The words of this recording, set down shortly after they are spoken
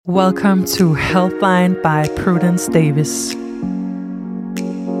Welcome to Helpline by Kristian SDS.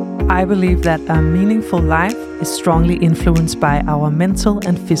 I believe that a meaningful life is strongly influenced by our mental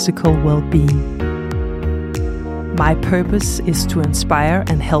and physical well-being. My purpose is to inspire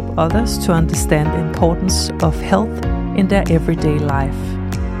and help others to understand the importance of health in their everyday life.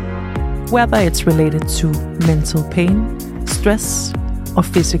 Whether it's related to mental pain, stress, or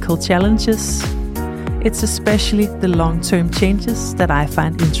physical challenges, it's especially the long-term changes that I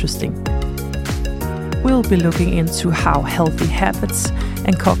find interesting. We'll be looking into how healthy habits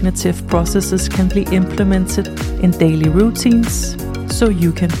and cognitive processes can be implemented in daily routines so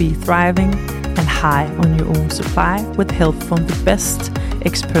you can be thriving and high on your own supply with help from the best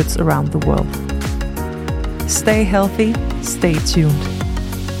experts around the world. Stay healthy, stay tuned.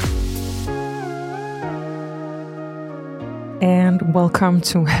 And welcome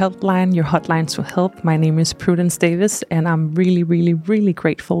to Helpline, your hotline to help. My name is Kristian SDS, and I'm really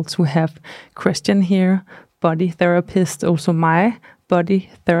grateful to have Kristian here, body therapist, also my body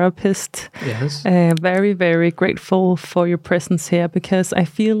therapist. Yes. Very grateful for your presence here, because I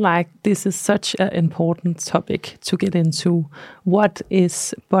feel like this is such an important topic to get into. What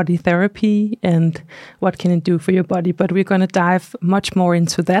is body therapy and what can it do for your body? But we're going to dive much more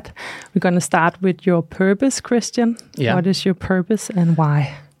into that. We're going to start with your purpose, Kristian. Yeah. What is your purpose and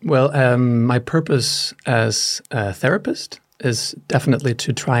why? Well, my purpose as a therapist is definitely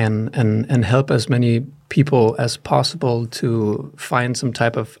to try and help as many people as possible to find some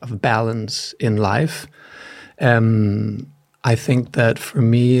type of balance in life. I think that for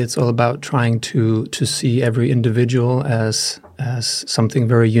me, it's all about trying to see every individual as something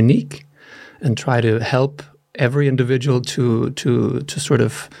very unique, and try to help every individual to sort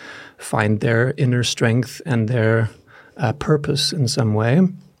of find their inner strength and their purpose in some way.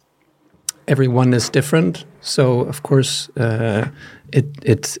 Everyone is different, so of course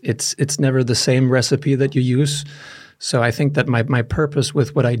it's never the same recipe that you use. So I think that my purpose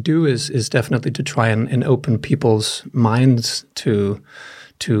with what I do is definitely to try and open people's minds to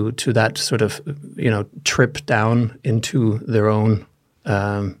that sort of trip down into their own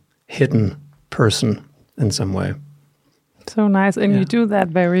hidden person in some way. So nice. And you do that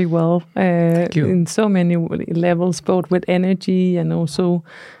very well in so many levels, both with energy and also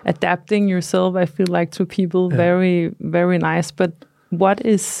adapting yourself, I feel like, to people. Very nice. But what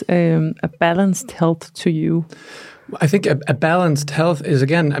is a balanced health to you? I think a balanced health is,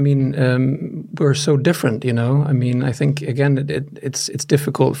 again, we're so different, I think, again, it's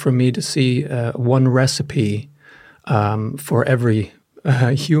difficult for me to see one recipe for every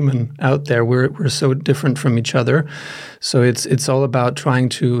human out there. We're so different from each other, so it's all about trying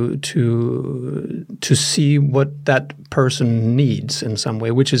to see what that person needs in some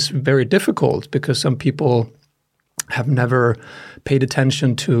way, which is very difficult because some people have never paid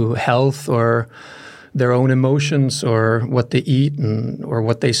attention to health or their own emotions or what they eat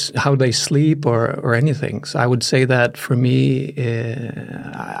or how they sleep or anything. So I would say that for me,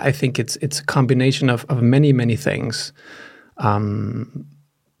 I think it's a combination of many things.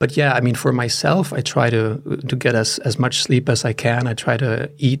 But yeah, for myself, I try to get as much sleep as I can. I try to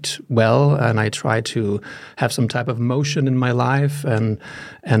eat well, and I try to have some type of motion in my life and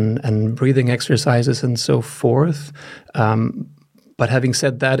breathing exercises and so forth. But having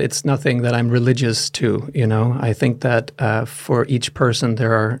said that, it's nothing that I'm religious to. I think that for each person,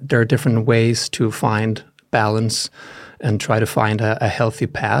 there are different ways to find balance and try to find a healthy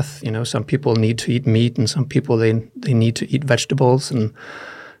path. Some people need to eat meat, and some people they need to eat vegetables, and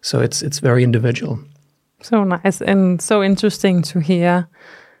so it's very individual. So nice and so interesting to hear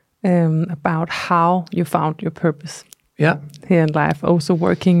about how you found your purpose. Yeah, here in life, also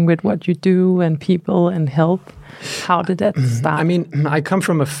working with what you do and people and health. How did that start? I come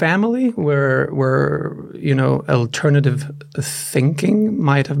from a family where alternative thinking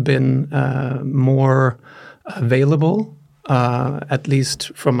might have been more available, at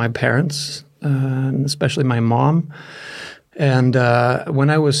least from my parents, and especially my mom. And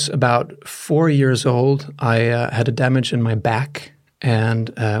when I was about 4 years old, I had a damage in my back, and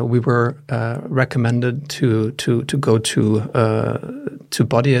we were recommended to go to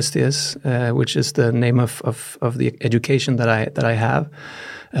Body SDS, which is the name of the education that I have,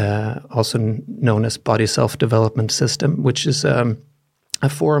 also known as Body Self-Development System, which is a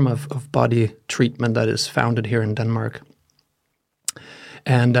form of body treatment that is founded here in Denmark.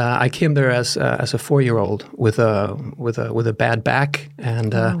 And I came there as a 4-year-old with a bad back,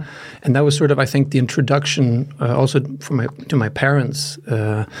 and that was sort of, I think, the introduction also to my parents.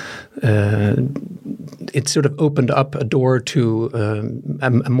 It sort of opened up a door to a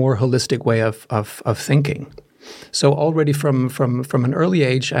more holistic way of thinking. So already from an early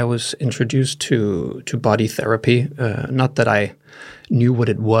age, I was introduced to body therapy. Not that I knew what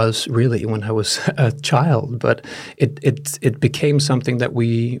it was really when I was a child, but it became something that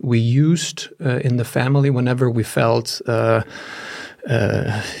we used in the family whenever we felt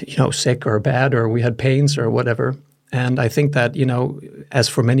sick or bad, or we had pains or whatever. And I think that, as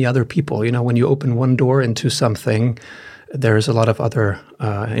for many other people, when you open one door into something, there's a lot of other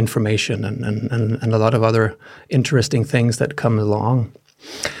information and a lot of other interesting things that come along.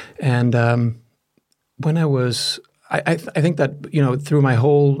 And when I think that, through my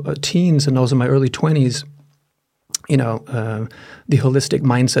whole teens and also my early 20s, the holistic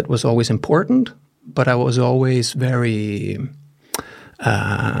mindset was always important, but I was always very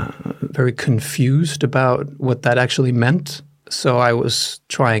confused about what that actually meant. So I was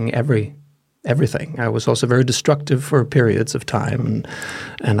trying everything. I was also very destructive for periods of time,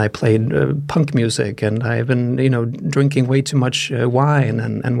 and I played punk music, and I've been, drinking way too much wine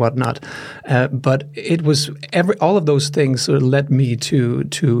and whatnot. But it was all of those things sort of led me to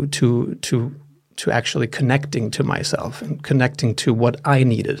actually connecting to myself and connecting to what I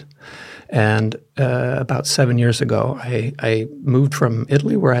needed. And about 7 years ago, I moved from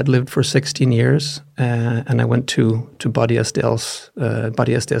Italy, where I had lived for 16 years, and I went to Body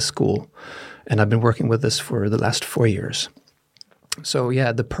SDS school. And I've been working with this for the last 4 years. So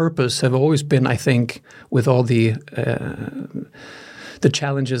yeah, the purpose have always been, I think, with all the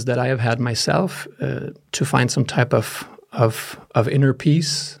challenges that I have had myself, to find some type of inner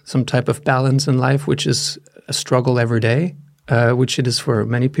peace, some type of balance in life, which is a struggle every day, which it is for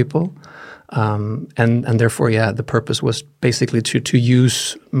many people. And therefore, yeah, the purpose was basically to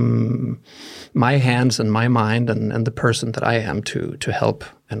use my hands and my mind and the person that I am to help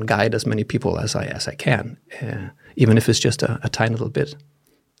and guide as many people as I can, even if it's just a tiny little bit.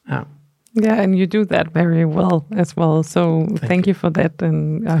 Yeah, and you do that very well as well. So thank you for that,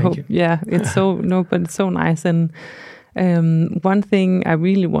 and I hope. Yeah, it's but it's so nice. And one thing I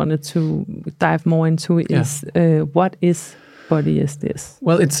really wanted to dive more into is what is Body SDS?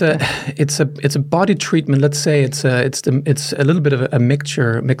 Well, it's a body treatment. Let's say it's a little bit of a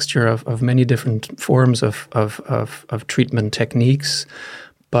mixture of many different forms of treatment techniques,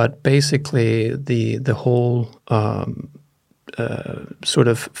 but basically the whole sort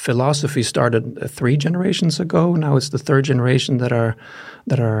of philosophy started 3 generations ago. Now it's the 3rd generation that are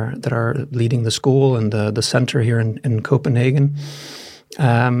leading the school and the center here in Copenhagen.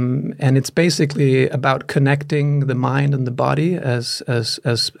 And it's basically about connecting the mind and the body as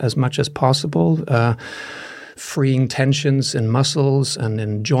much as possible, freeing tensions in muscles and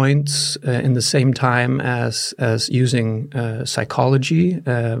in joints in the same time as using psychology,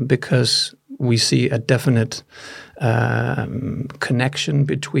 because we see a definite connection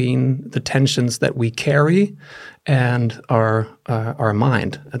between the tensions that we carry and our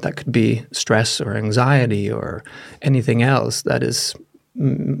mind. That could be stress or anxiety or anything else that is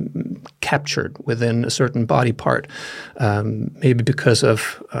captured within a certain body part, maybe because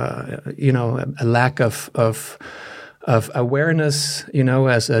of a lack of awareness,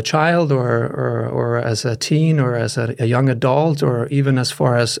 as a child or as a teen or as a young adult, or even as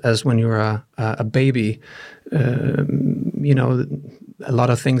far as when you're a baby. A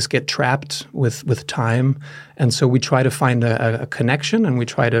lot of things get trapped with time, and so we try to find a connection, and we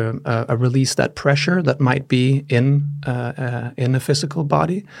try to release that pressure that might be in a physical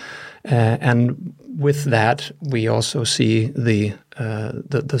body, and with that we also see the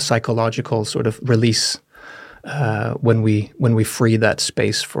psychological sort of release when we free that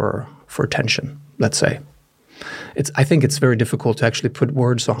space for tension, let's say. I think it's very difficult to actually put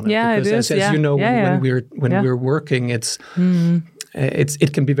words on it. Yeah, because it is. When we're working, it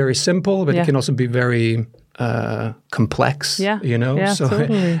can be very simple, but it can also be very complex. Yeah. So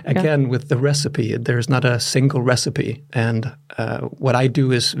totally. Again, with the recipe, there's not a single recipe, and what I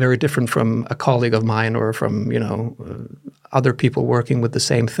do is very different from a colleague of mine or from other people working with the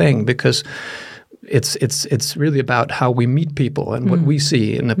same thing, because it's really about how we meet people and what we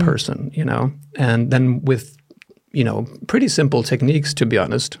see in a person, and then with pretty simple techniques, to be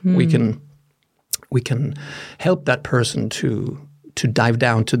honest, we can help that person to dive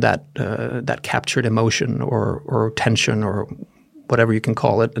down to that captured emotion or tension or whatever you can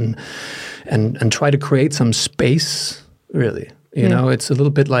call it, and try to create some space. Really, it's a little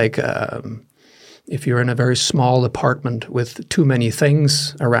bit like if you're in a very small apartment with too many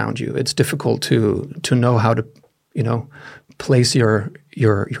things around you, it's difficult to know how to place your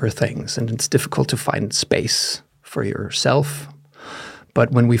things, and it's difficult to find space for yourself.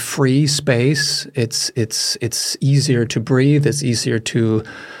 But when we free space, it's easier to breathe. It's easier to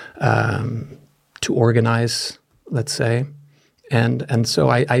to organize, let's say. And so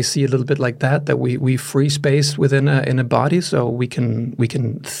I see a little bit like that we free space within a body, so we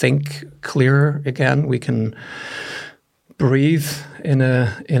can think clearer again. We can breathe in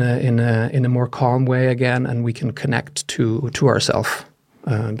a more calm way again, and we can connect to ourselves,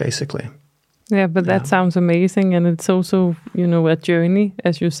 basically. Yeah, but that sounds amazing, and it's also a journey,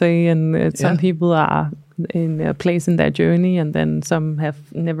 as you say, and some people are in a place in their journey, and then some have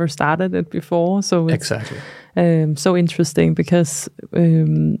never started it before. So it's exactly so interesting, because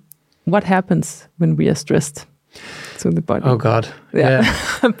what happens when we are stressed to the body? Oh God, yeah.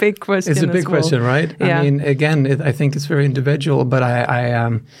 A big question. It's a big question, right? Yeah. I mean, again, I think it's very individual, but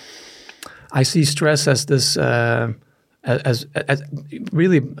I see stress as this as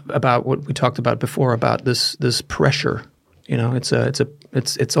really about what we talked about before, about this pressure.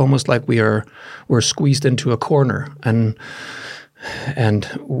 It's almost like we're squeezed into a corner, and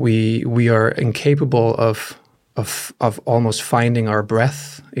we are incapable of almost finding our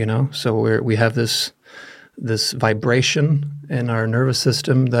breath. So we have this vibration in our nervous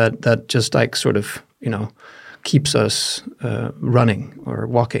system that just like sort of keeps us running or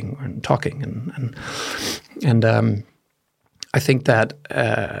walking and talking, and I think that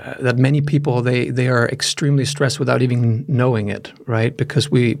many people they are extremely stressed without even knowing it, right?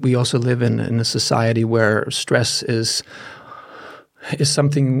 Because we also live in a society where stress is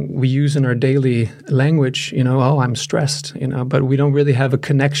something we use in our daily language. Oh, I'm stressed, but we don't really have a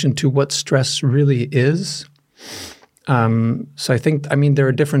connection to what stress really is. So I think, there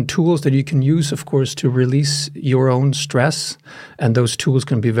are different tools that you can use, of course, to release your own stress, and those tools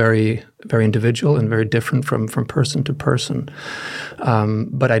can be very, very individual and very different from person to person.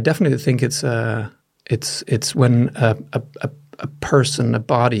 But I definitely think it's when a person, a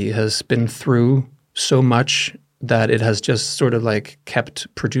body, has been through so much that it has just sort of like kept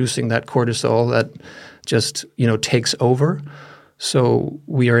producing that cortisol that just takes over. So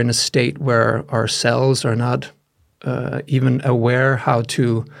we are in a state where our cells are not even aware how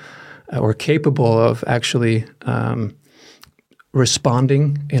to or capable of actually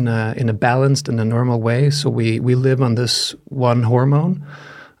responding in a balanced and a normal way. So we live on this one hormone,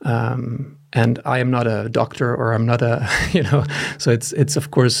 and I am not a doctor, or I'm not a So it's of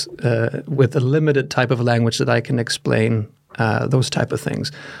course with a limited type of language that I can explain those type of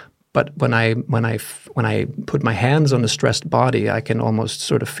things. But when I put my hands on a stressed body, I can almost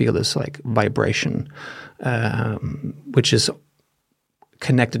sort of feel this like vibration, which is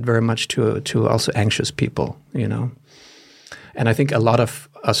connected very much to also anxious people, And I think a lot of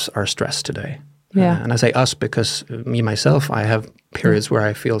us are stressed today. Yeah. And I say us because me, myself, I have periods where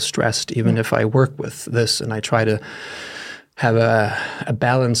I feel stressed, even if I work with this and I try to have a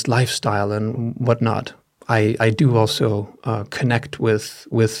balanced lifestyle and whatnot. I do also connect with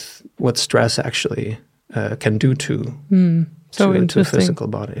what stress actually can do to a physical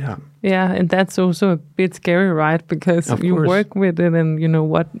body. Yeah. Yeah, and that's also a bit scary, right? Because you work with it, and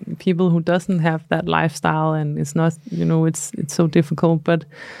what people who doesn't have that lifestyle, and it's not, it's so difficult. But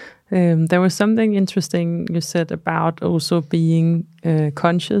there was something interesting you said about also being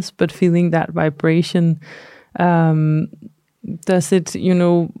conscious, but feeling that vibration. Does it,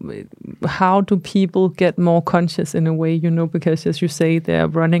 how do people get more conscious in a way, because as you say, they're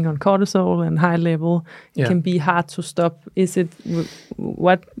running on cortisol and high level, it can be hard to stop.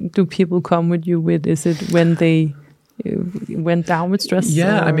 What do people come with you with? Is it when they went down with stress?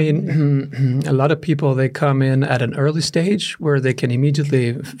 Yeah, a lot of people, they come in at an early stage where they can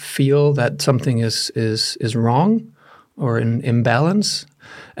immediately feel that something is wrong or in imbalance.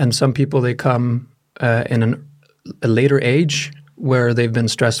 And some people, they come in a later age where they've been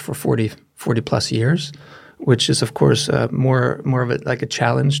stressed for 40 plus years, which is of course more of it like a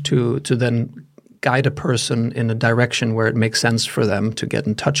challenge to then guide a person in a direction where it makes sense for them to get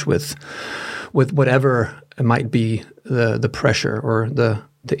in touch with whatever might be the pressure or the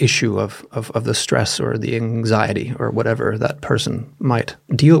issue of the stress or the anxiety or whatever that person might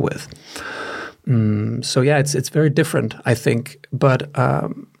deal with. So yeah, it's very different, I think, but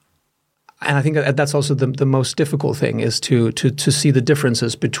and I think that's also the most difficult thing, is to see the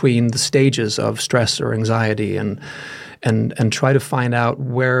differences between the stages of stress or anxiety, and try to find out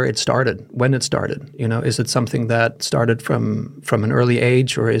where it started, when it started. Is it something that started from an early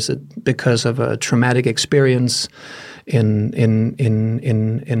age, or is it because of a traumatic experience in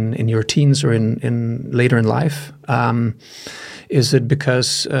your teens or in later in life? Is it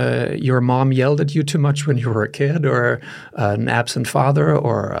because your mom yelled at you too much when you were a kid, or an absent father,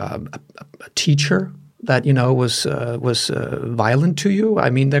 or a teacher that was violent to you?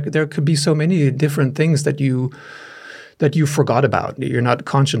 There could be so many different things that that you forgot about. You're not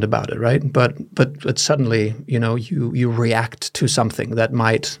conscious about it, right? But suddenly, you react to something that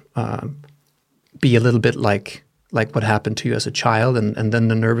might be a little bit like what happened to you as a child, and then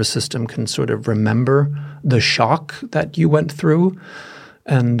the nervous system can sort of remember the shock that you went through,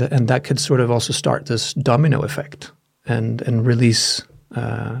 and that could sort of also start this domino effect and release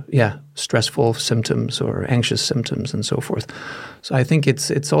stressful symptoms or anxious symptoms and so forth. So I think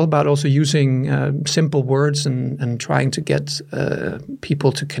it's all about also using simple words and trying to get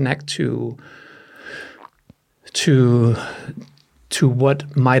people to connect to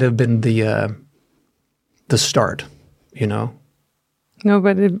what might have been the start, No,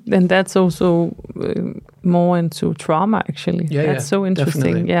 but and that's also more into trauma, actually. Yeah, that's so interesting.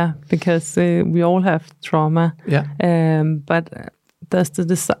 Definitely. Yeah, because we all have trauma. Yeah. But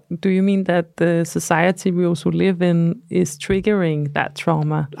do you mean that the society we also live in is triggering that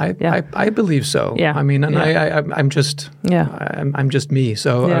trauma? I believe so. Yeah. I mean, and I'm just I'm just me.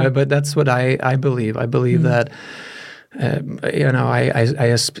 So, but that's what I believe. I believe that.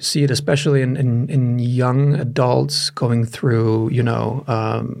 I see it especially in young adults going through,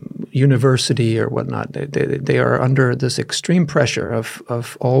 university or whatnot. They are under this extreme pressure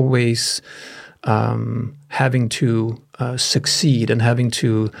of always having to succeed and having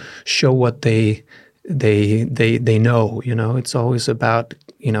to show what they know. It's always about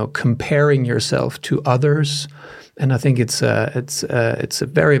comparing yourself to others. And I think it's a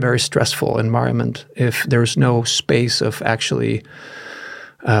very, very stressful environment if there's no space of actually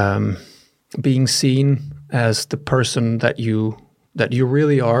being seen as the person that you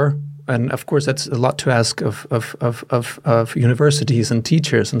really are. And of course, that's a lot to ask of universities and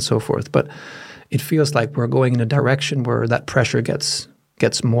teachers and so forth. But it feels like we're going in a direction where that pressure gets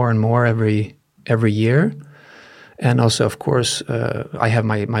more and more every year. And also, of course, I have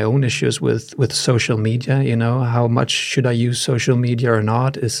my own issues with social media. How much should I use social media or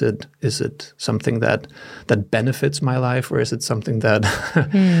not? Is it something that benefits my life, or is it something that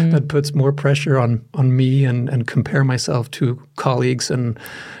that puts more pressure on me and compare myself to colleagues and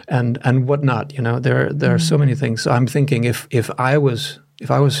whatnot? There are so many things. So I'm thinking if I was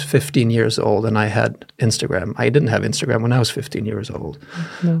 15 years old and I had Instagram, I didn't have Instagram when I was 15 years old.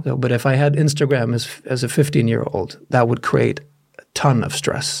 No. So, but if I had Instagram as a 15-year-old, that would create a ton of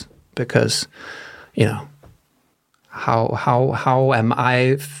stress because, how am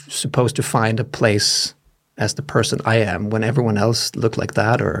I supposed to find a place as the person I am when everyone else looked like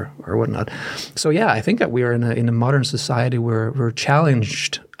that or whatnot? So yeah, I think that we are in a modern society where we're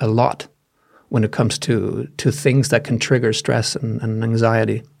challenged a lot when it comes to things that can trigger stress and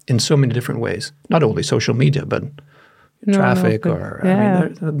anxiety in so many different ways. Not only social media, but traffic or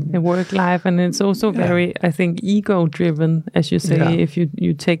work life. And it's also very, I think, ego-driven, as you say. Yeah. If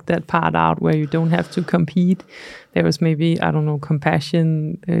you take that part out where you don't have to compete, there is maybe, I don't know,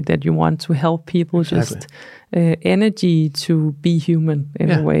 compassion that you want to help people, exactly. Just energy to be human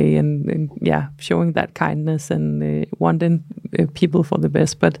in a way, and showing that kindness and wanting people for the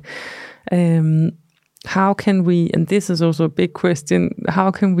best. But how can we, and this is also a big question, how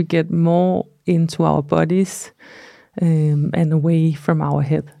can we get more into our bodies and away from our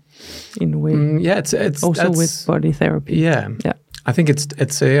head in a way? It's also with body therapy. Yeah. I think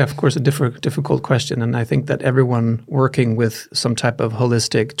it's of course a difficult question, and I think that everyone working with some type of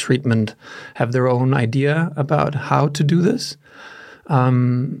holistic treatment have their own idea about how to do this. I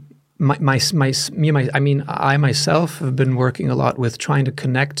myself have been working a lot with trying to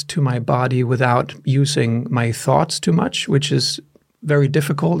connect to my body without using my thoughts too much, which is very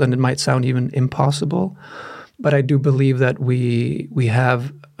difficult, and it might sound even impossible. But I do believe that we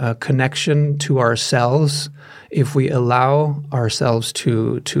have a connection to ourselves if we allow ourselves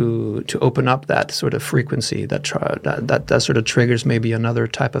to open up that sort of frequency that sort of triggers maybe another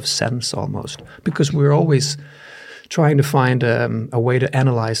type of sense almost, because we're always trying to find a way to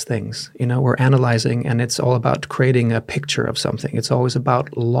analyze things. We're analyzing, and it's all about creating a picture of something. It's always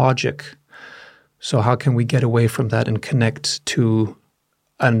about logic. So how can we get away from that and connect to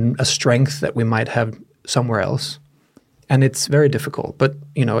a strength that we might have somewhere else? And it's very difficult. But,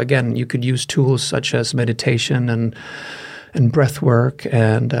 again, you could use tools such as meditation and breath work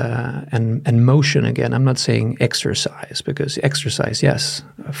and motion. Again, I'm not saying exercise, because exercise, yes,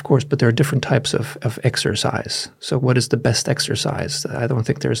 of course, but there are different types of exercise. So what is the best exercise? I don't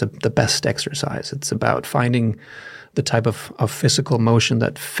think there's the best exercise. It's about finding the type of physical motion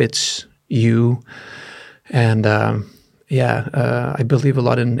that fits you. And I believe a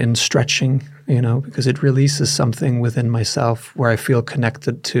lot in stretching, because it releases something within myself where I feel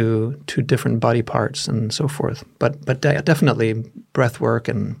connected to different body parts and so forth. But definitely breath work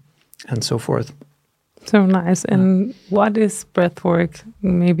and so forth. So nice. And what is breath work?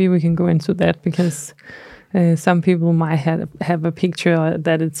 Maybe we can go into that, because some people might have a picture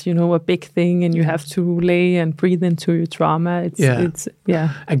that it's, a big thing and you have to lay and breathe into your trauma. It's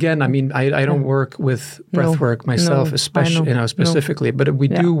Again, I mean, I don't work with breath work myself, especially, specifically, but we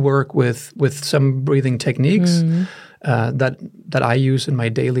do work with some breathing techniques that I use in my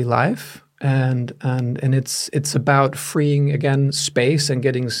daily life. And it's about freeing, again, space and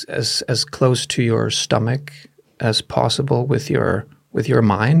getting as close to your stomach as possible with your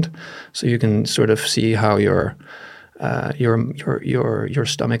mind, so you can sort of see how your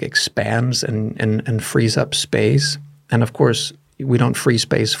stomach expands and frees up space. And of course, we don't free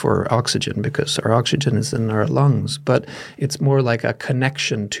space for oxygen because our oxygen is in our lungs, but it's more like a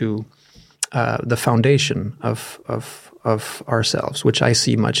connection to the foundation of ourselves, which I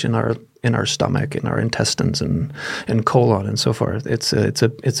see much in our stomach, in our intestines, and colon, and so forth. It's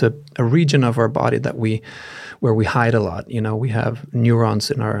a region of our body where we hide a lot. We have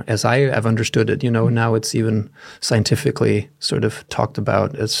neurons in our, as I have understood it. Now it's even scientifically sort of talked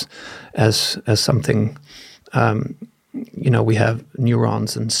about as something. We have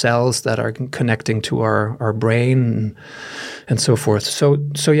neurons and cells that are connecting to our brain and so forth. So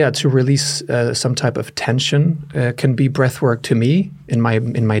to release some type of tension can be breath work to me in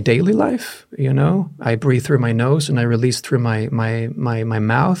my daily life. I breathe through my nose and I release through my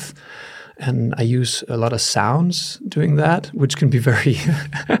mouth. And I use a lot of sounds doing that, which can be very,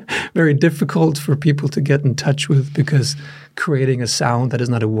 very difficult for people to get in touch with, because creating a sound that is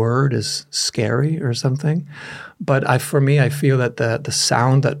not a word is scary or something. But for me, I feel that the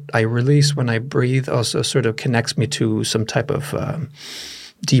sound that I release when I breathe also sort of connects me to some type of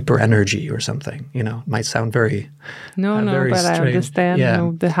deeper energy or something. It might sound very very but strange. I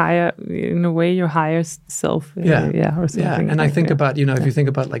understand. The higher, in a way, your higher self. Or something. Yeah, and I think about if you think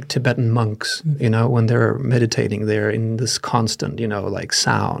about like Tibetan monks, when they're meditating, they're in this constant, like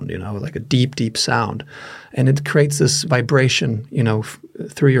sound, like a deep, deep sound, and it creates this vibration,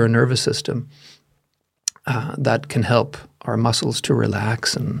 through your nervous system that can help our muscles to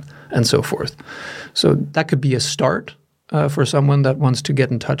relax and so forth. So that could be a start. For someone that wants to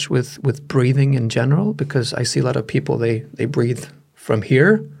get in touch with breathing in general, because I see a lot of people, they breathe from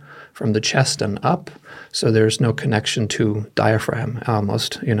here, from the chest and up, so there's no connection to diaphragm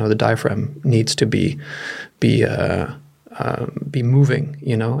almost. The diaphragm needs to be moving,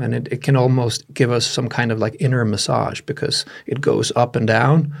 and it can almost give us some kind of like inner massage, because it goes up and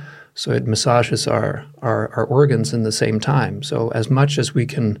down, so it massages our organs in the same time. So as much as we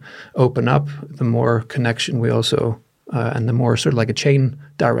can open up, the more connection we also and the more sort of like a chain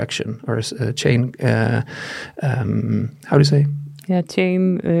direction, or a chain, how do you say? Yeah,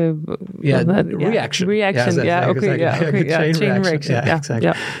 chain. Reaction. Reaction. Chain reaction. Yeah,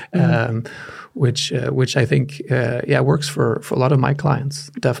 exactly. Yeah. Which I think works for a lot of my clients,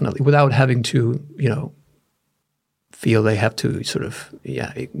 definitely, without having to feel they have to sort of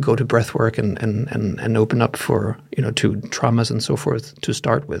go to breath work and open up for to traumas and so forth to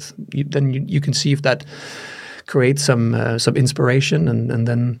start with. Then you can see if that create some inspiration and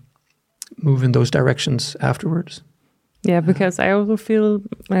then move in those directions afterwards. Yeah, because I also feel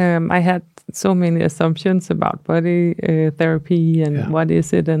I had so many assumptions about body therapy and what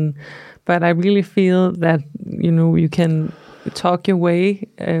is it, but I really feel that you can talk your way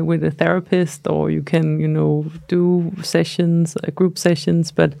with a therapist, or you can do sessions, group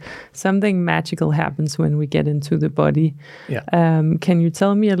sessions, but something magical happens when we get into the body. Can you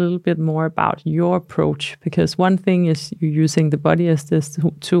tell me a little bit more about your approach? Because one thing is you're using the Body SDS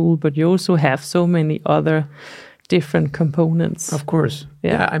tool, but you also have so many other different components. Of course.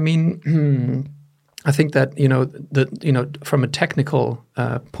 Yeah, I mean, I think that from a technical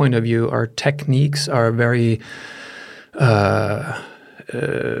point of view, our techniques are very we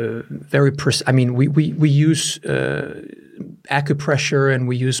use acupressure, and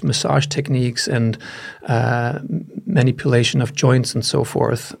we use massage techniques and manipulation of joints and so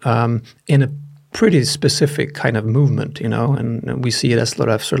forth in a pretty specific kind of movement, and we see it as sort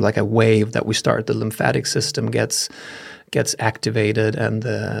of like a wave that we start. The lymphatic system gets activated, and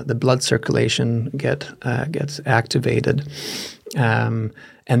the blood circulation gets activated.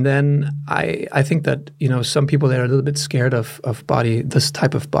 And then I think that some people, they're a little bit scared of this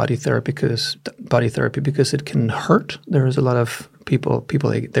type of body therapy because it can hurt. There's a lot of people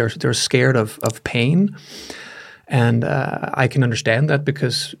they're scared of pain, and I can understand that,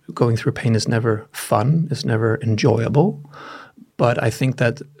 because going through pain is never fun, it's never enjoyable. But I think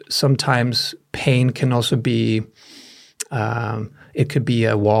that sometimes pain can also be it could be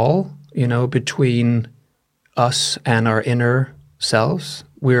a wall, between us and our inner selves.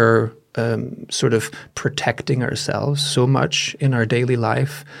 We're sort of protecting ourselves so much in our daily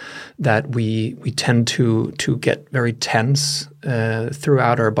life that we tend to get very tense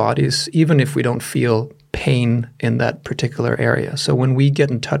throughout our bodies, even if we don't feel pain in that particular area. So when we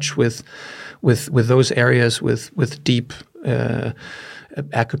get in touch with those areas with deep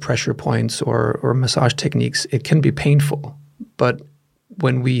acupressure points or massage techniques, it can be painful. But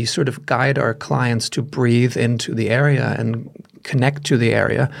when we sort of guide our clients to breathe into the area and connect to the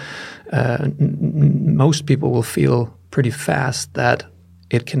area, most people will feel pretty fast that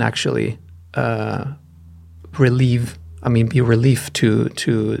it can actually be relief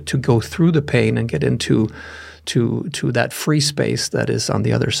to go through the pain and get into that free space that is on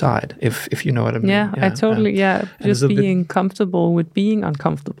the other side, if you know what I mean. Yeah, I totally, just being comfortable with being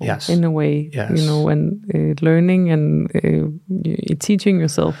uncomfortable in a way, and learning and teaching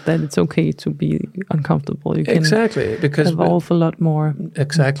yourself that it's okay to be uncomfortable. You can because evolve a lot more.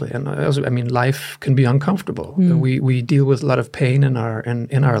 Exactly, and also, life can be uncomfortable. We deal with a lot of pain in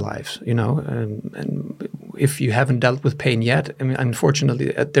our lives, and if you haven't dealt with pain yet,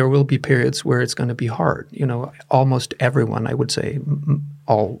 unfortunately, there will be periods where it's going to be hard. Almost everyone, I would say,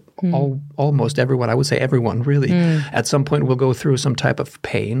 almost everyone, I would say everyone really, at some point will go through some type of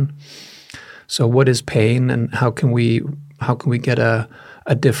pain. So what is pain, and how can we get a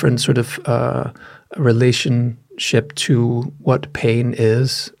different sort of relationship to what pain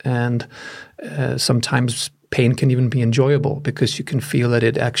is? And sometimes pain can even be enjoyable because you can feel that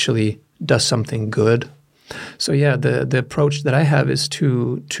it actually does something good. So the approach that I have is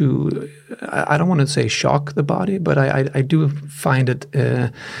to I don't want to say shock the body, but I do find it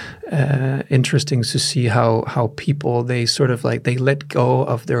interesting to see how people, they sort of they let go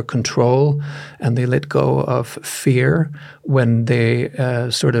of their control and they let go of fear when they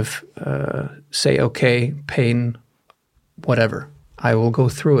say, okay, pain, whatever, I will go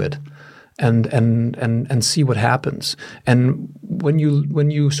through it. And see what happens. And when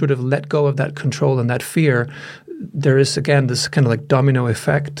you sort of let go of that control and that fear, there is again this kind of domino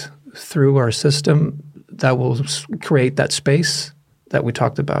effect through our system that will create that space that we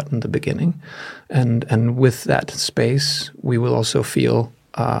talked about in the beginning. And with that space, we will also feel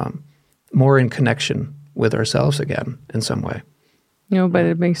more in connection with ourselves again in some way. But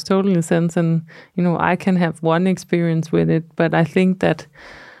it makes total sense. And, I can have one experience with it, but I think that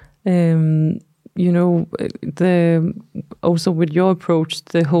also with your approach,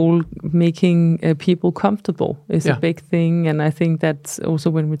 the whole making people comfortable is a big thing. And I think that's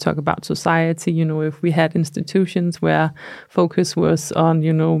also when we talk about society, if we had institutions where focus was on,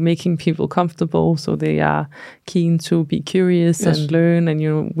 making people comfortable so they are keen to be curious and learn, and,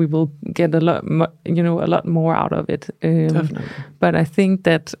 we will get a lot more out of it. Definitely. But I think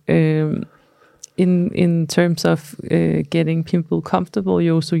that in terms of getting people comfortable,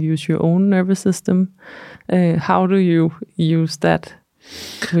 you also use your own nervous system. How do you use that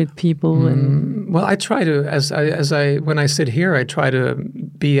with people? Well, I try to, when I sit here, I try to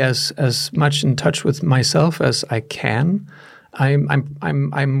be as much in touch with myself as I can. I'm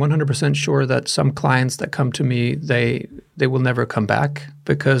 100% sure that some clients that come to me, they will never come back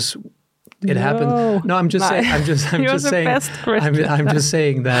because it happened. No, I'm just saying. I'm just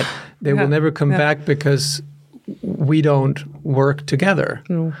saying that they will never come back because we don't work together,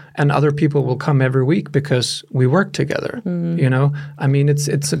 and other people will come every week because we work together.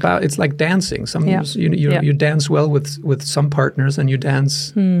 It's like dancing. Sometimes you dance well with some partners, and you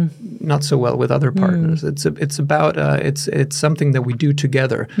dance not so well with other partners. It's something that we do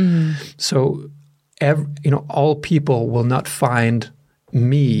together. So all people will not find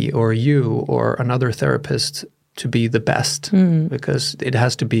me or you or another therapist to be the best because it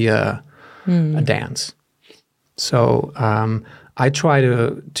has to be a dance. So I try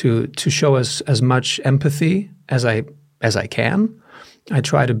to show as much empathy as I can. I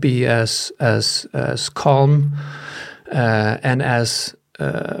try to be as calm and as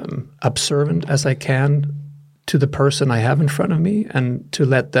observant as I can to the person I have in front of me, and to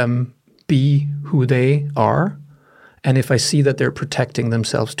let them be who they are. And if I see that they're protecting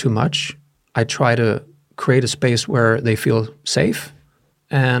themselves too much, I try to create a space where they feel safe,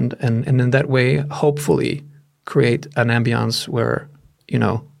 and in that way, hopefully, create an ambiance where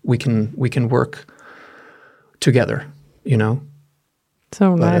we can work together.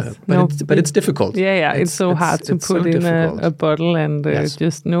 So nice. But it's difficult. Yeah. It's so hard to put in a bottle and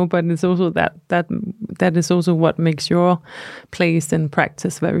just know. But it's also that is also what makes your place and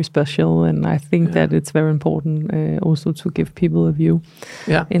practice very special. And I think that it's very important also to give people a view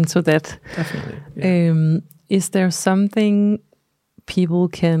into that. Definitely. Yeah. Is there something people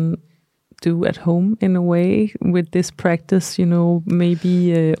can do at home in a way with this practice?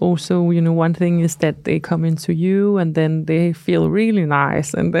 Maybe also, one thing is that they come into you and then they feel really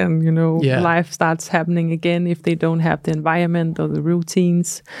nice, and then, life starts happening again if they don't have the environment or the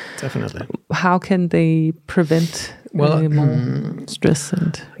routines. Definitely. How can they prevent more stress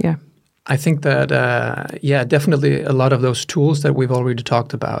I think that, definitely a lot of those tools that we've already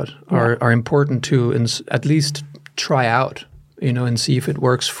talked about are important to at least try out, and see if it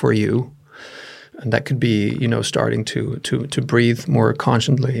works for you. And that could be, starting to breathe more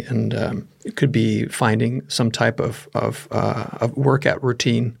consciously, and it could be finding some type of workout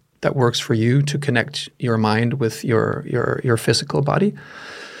routine that works for you to connect your mind with your physical body.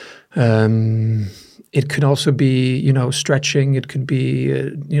 It could also be, stretching. It could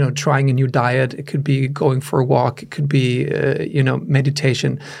be, trying a new diet. It could be going for a walk. It could be,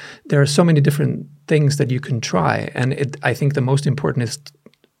 meditation. There are so many different things that you can try. And I think the most important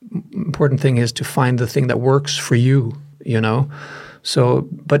thing is to find the thing that works for you, So,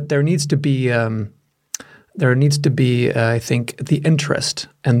 but there needs to be, I think, the interest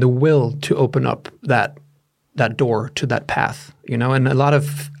and the will to open up that door to that path, and a lot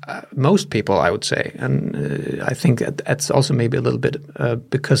of most people, I would say, and I think that's also maybe a little bit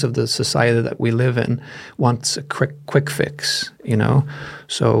because of the society that we live in, wants a quick fix,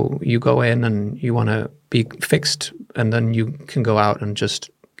 So you go in and you want to be fixed, and then you can go out and just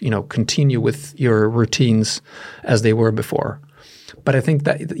continue with your routines as they were before. But I think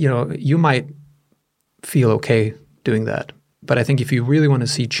that you might feel okay doing that. But I think if you really want to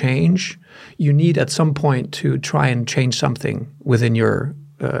see change, you need at some point to try and change something within your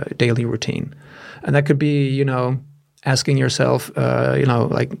daily routine. And that could be, asking yourself,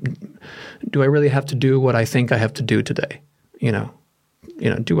 like, do I really have to do what I think I have to do today?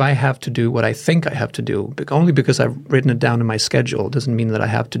 Do I have to do what I think I have to do? Only because I've written it down in my schedule doesn't mean that I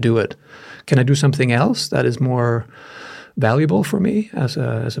have to do it. Can I do something else that is more valuable for me as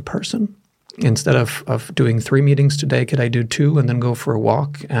a person? Instead of doing 3 meetings today, could I do 2 and then go for a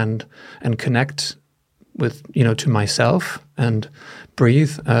walk and connect with, to myself and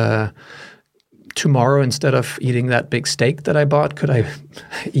breathe? Tomorrow, instead of eating that big steak that I bought, could I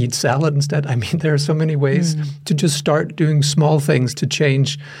eat salad instead? I mean, there are so many ways to just start doing small things to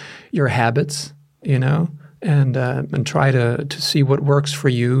change your habits, and try to see what works for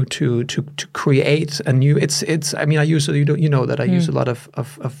you to create a new. I mean, I use that I use a lot of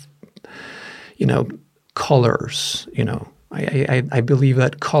colors. I believe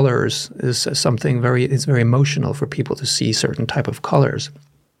that colors is something very emotional for people to see certain type of colors.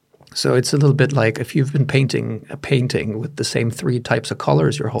 So it's a little bit like if you've been painting a painting with the same 3 types of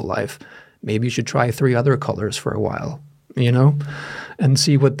colors your whole life, maybe you should try 3 other colors for a while, and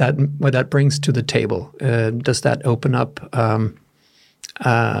see what that brings to the table. Does that open up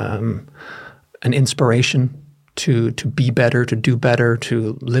an inspiration to be better, to do better,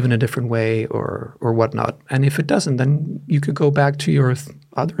 to live in a different way, or whatnot? And if it doesn't, then you could go back to your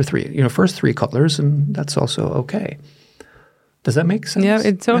other 3, first 3 colors, and that's also okay. Does that make sense? Yeah,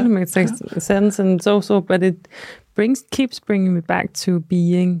 it totally makes sense, and it's also, but it keeps bringing me back to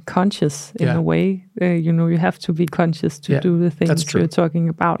being conscious in a way. You have to be conscious to do the things you're talking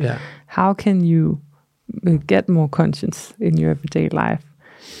about. Yeah. How can you get more conscious in your everyday life?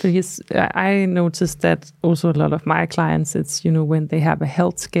 Because I noticed that also a lot of my clients, it's, when they have a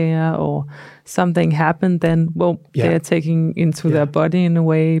health scare or something happened, then, they're taking into their body in a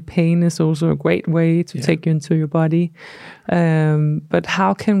way. Pain is also a great way to take you into your body. But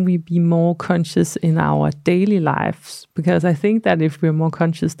how can we be more conscious in our daily lives? Because I think that if we're more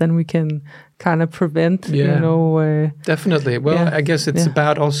conscious, then we can kind of prevent, Definitely. Well, I guess it's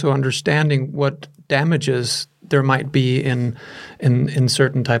about also understanding what damages there might be in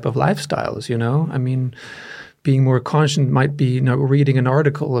certain type of lifestyles, I mean, being more conscious might be, reading an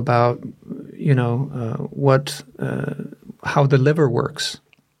article about, how the liver works,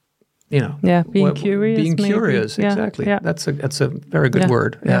 being curious. Being curious, exactly. Yeah. That's a very good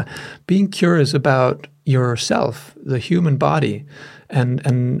word. Yeah. Being curious about yourself, the human body,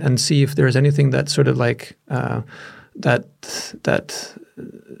 and see if there's anything that sort of like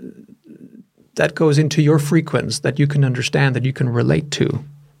that goes into your frequency that you can understand, that you can relate to.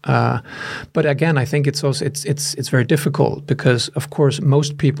 But again, I think it's also it's very difficult because, of course,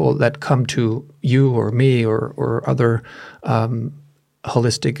 most people that come to you or me or other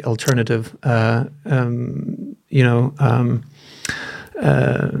holistic alternative,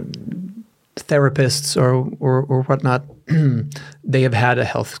 therapists or whatnot, they have had a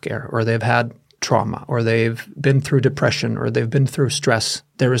health scare, or they've had trauma, or they've been through depression, or they've been through stress.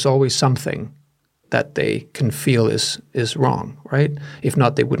 There is always something that they can feel is wrong, right? If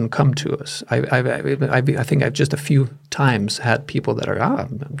not, they wouldn't come to us. I think I've just a few times had people that are,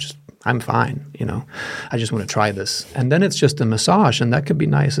 I'm fine, I just want to try this. And then it's just a massage, and that could be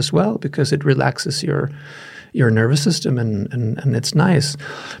nice as well because it relaxes your nervous system and it's nice.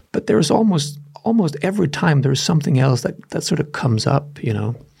 But there's almost every time there's something else that sort of comes up,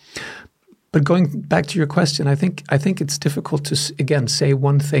 But going back to your question, I think it's difficult to again say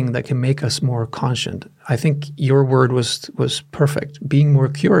one thing that can make us more conscient. I think your word was perfect. Being more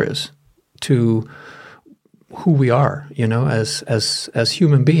curious to who we are, as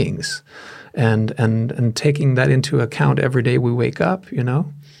human beings, and taking that into account every day we wake up,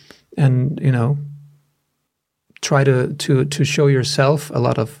 and try to show yourself a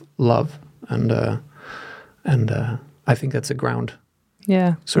lot of love, and I think that's a ground.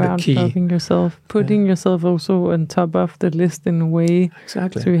 Yeah, sort of key. Helping yourself, putting yourself also on top of the list in a way.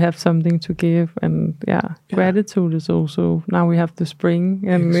 Exactly. So you have something to give, and gratitude is also. Now we have the spring,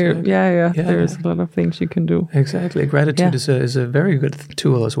 and there's a lot of things you can do. Exactly, gratitude is a very good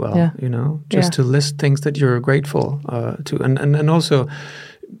tool as well. Just to list things that you're grateful to, and also.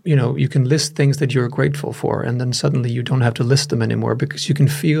 You can list things that you're grateful for, and then suddenly you don't have to list them anymore because you can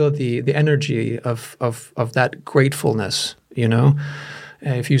feel the energy of that gratefulness.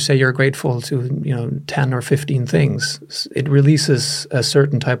 If you say you're grateful to 10 or 15 things, it releases a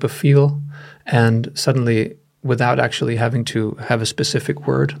certain type of feel, and suddenly, without actually having to have a specific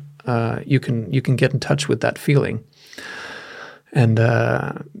word, you can get in touch with that feeling. And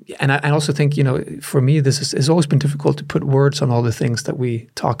I also think, for me, this has always been difficult to put words on all the things that we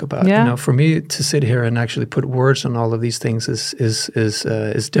talk about. Yeah. For me to sit here and actually put words on all of these things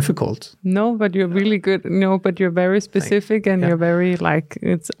is difficult. No, but you're really good. No, but you're very specific, and you're very I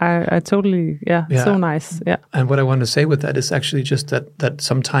totally, so nice. Yeah. And what I want to say with that is actually just that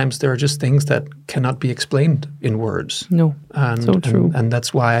sometimes there are just things that cannot be explained in words. No, so true. And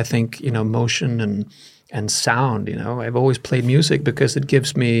that's why I think, motion and sound, I've always played music because it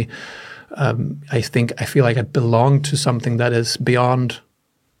gives me, I feel like I belong to something that is beyond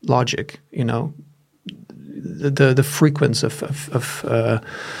logic, the frequency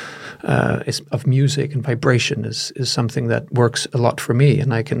of music and vibration is something that works a lot for me,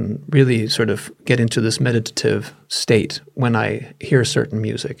 and I can really sort of get into this meditative state when I hear certain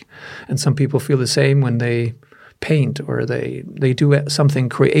music. And some people feel the same when they paint or they do something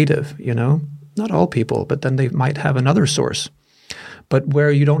creative, Not all people, but then they might have another source. But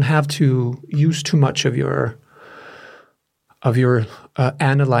where you don't have to use too much of your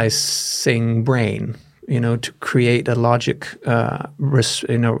analyzing brain, to create a logic, a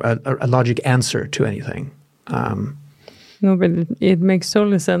logic answer to anything. No, but it makes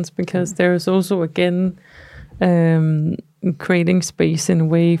total sense because there is also again. Creating space in a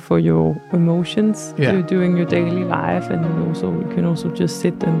way for your emotions during your daily life, and you can also just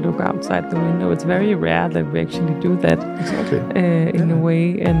sit and look outside the window. It's very rare that we actually do that in a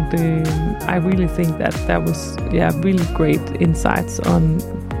way, and I really think that was really great insights on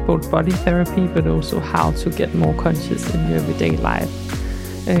both body therapy, but also how to get more conscious in your everyday life.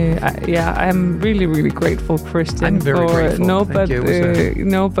 I'm really, really grateful, Kristian. I'm very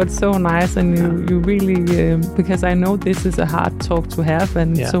grateful. But so nice, and you really because I know this is a hard talk to have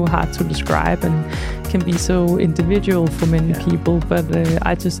and so hard to describe and can be so individual for many people. But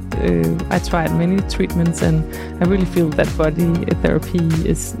I tried many treatments, and I really feel that body therapy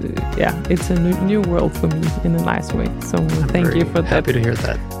is it's a new world for me in a nice way. So thank you for that. Happy to hear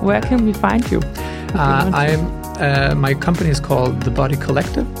that. Where can we find you? My company is called The Body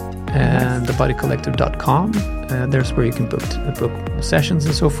Collective, and thebodycollective.com. There's where you can book sessions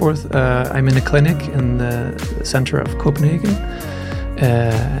and so forth. I'm in a clinic in the center of Copenhagen,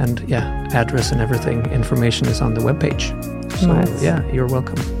 and address and everything. Information is on the webpage. So you're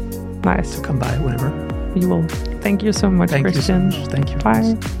welcome. Nice to come by whenever. You will. Thank you so much, Kristian. You so much. Thank you.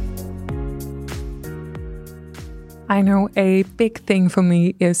 Bye. I know a big thing for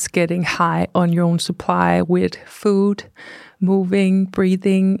me is getting high on your own supply with food, moving,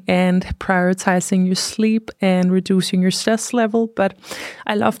 breathing, and prioritizing your sleep and reducing your stress level. But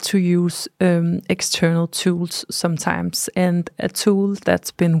I love to use external tools sometimes. And a tool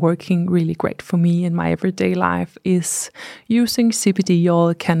that's been working really great for me in my everyday life is using CBD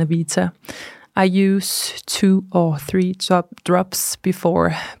oil Cannavita. I use 2 or 3 drops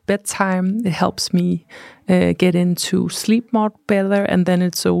before bedtime. It helps me get into sleep mode better, and then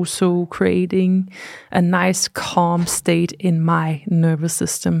it's also creating a nice calm state in my nervous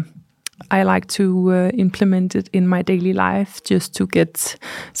system. I like to implement it in my daily life just to get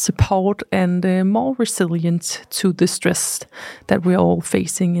support and more resilient to the stress that we're all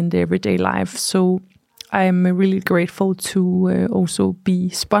facing in the everyday life. So I'm really grateful to also be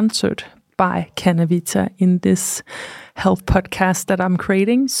sponsored by Cannavita in this health podcast that I'm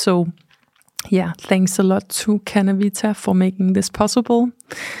creating. So yeah, thanks a lot to Cannavita for making this possible.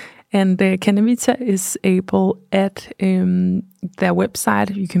 And Cannavita is able at their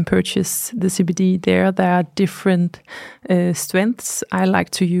website. You can purchase the CBD there. There are different strengths. I like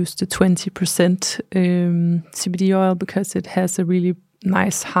to use the 20% CBD oil because it has a really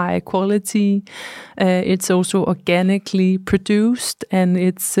nice high quality. It's also organically produced, and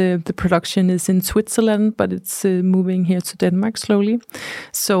it's the production is in Switzerland, but it's moving here to Denmark slowly.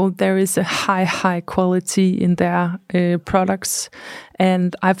 So there is a high quality in their products.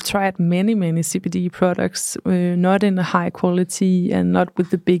 And I've tried many CBD products, not in a high quality and not with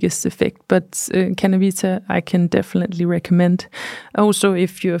the biggest effect, but Cannavita I can definitely recommend. Also,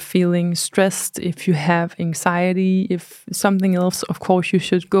 if you're feeling stressed, if you have anxiety, if something else, of course you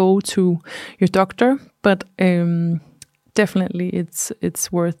should go to your doctor, but definitely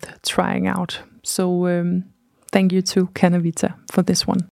it's worth trying out. So thank you to Cannavita for this one.